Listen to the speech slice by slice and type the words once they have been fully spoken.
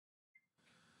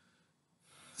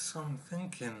So I'm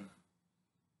thinking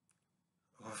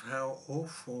of how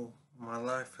awful my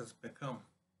life has become.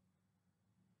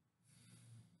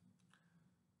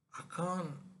 I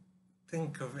can't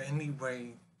think of any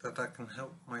way that I can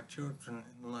help my children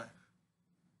in life.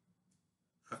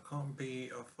 I can't be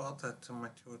a father to my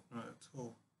children at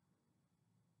all.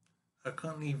 I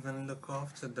can't even look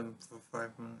after them for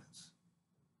 5 minutes.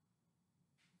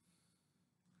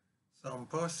 So I'm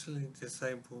partially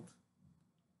disabled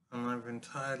and I've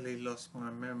entirely lost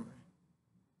my memory.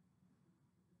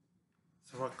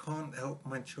 So I can't help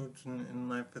my children in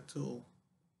life at all.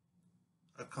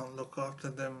 I can't look after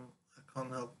them. I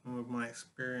can't help them with my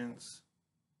experience.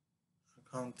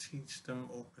 I can't teach them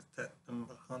or protect them.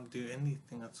 I can't do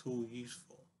anything at all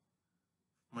useful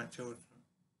for my children.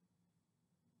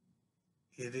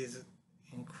 It is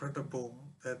incredible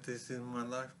that this is my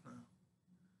life now.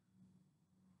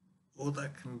 All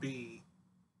that can be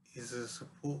is a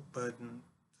support burden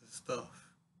to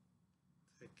staff,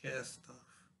 to care staff.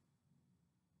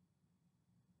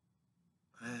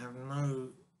 I have no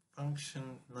function,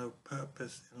 no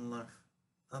purpose in life,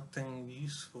 nothing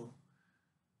useful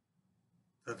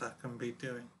that I can be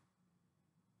doing.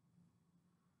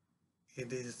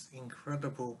 It is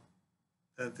incredible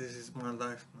that this is my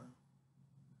life now.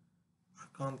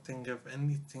 I can't think of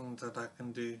anything that I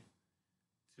can do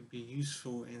to be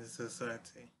useful in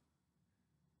society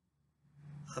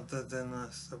other than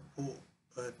a support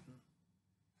burden.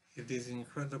 It is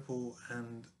incredible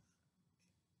and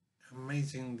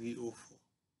amazingly awful.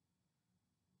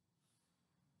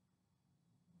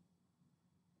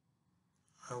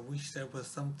 I wish there was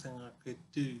something I could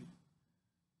do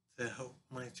to help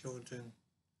my children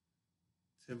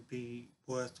to be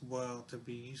worthwhile, to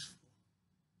be useful.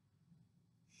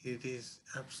 It is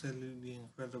absolutely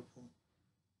incredible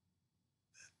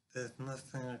that there's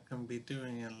nothing I can be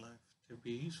doing in life to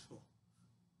be useful.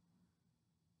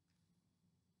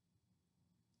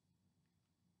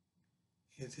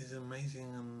 It is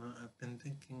amazing, and I've been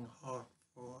thinking hard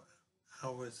for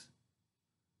hours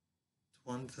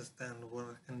to understand what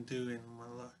I can do in my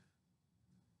life.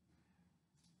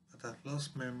 But I've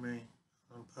lost memory,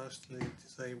 I'm partially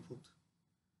disabled,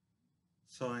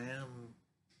 so I am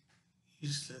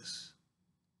useless.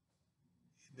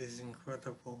 It is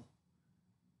incredible,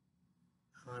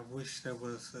 and I wish there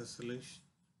was a solution.